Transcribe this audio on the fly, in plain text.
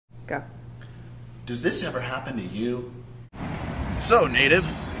Go. Does this ever happen to you? So, native,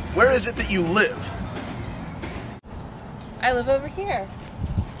 where is it that you live? I live over here.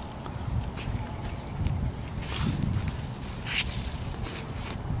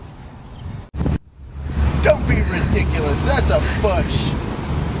 Don't be ridiculous, that's a bush.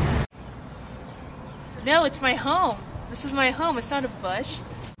 No, it's my home. This is my home, it's not a bush.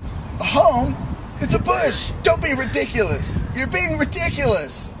 A home? It's a bush. Don't be ridiculous. You're being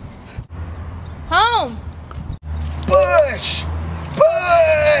ridiculous. Home! Bush!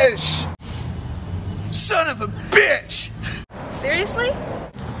 Bush! Son of a bitch! Seriously?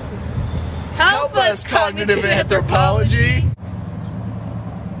 Help us, Cognitive Anthropology!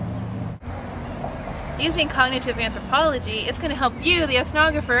 Using cognitive anthropology, it's going to help you, the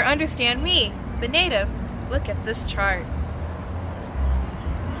ethnographer, understand me, the native. Look at this chart.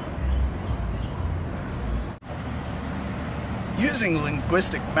 Using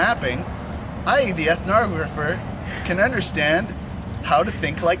linguistic mapping, I, the ethnographer, can understand how to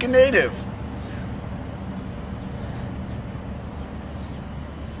think like a native.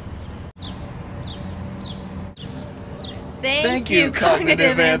 Thank you,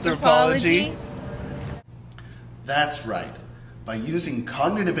 Cognitive Anthropology. That's right. By using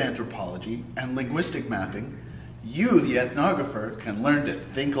cognitive anthropology and linguistic mapping, you, the ethnographer, can learn to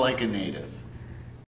think like a native.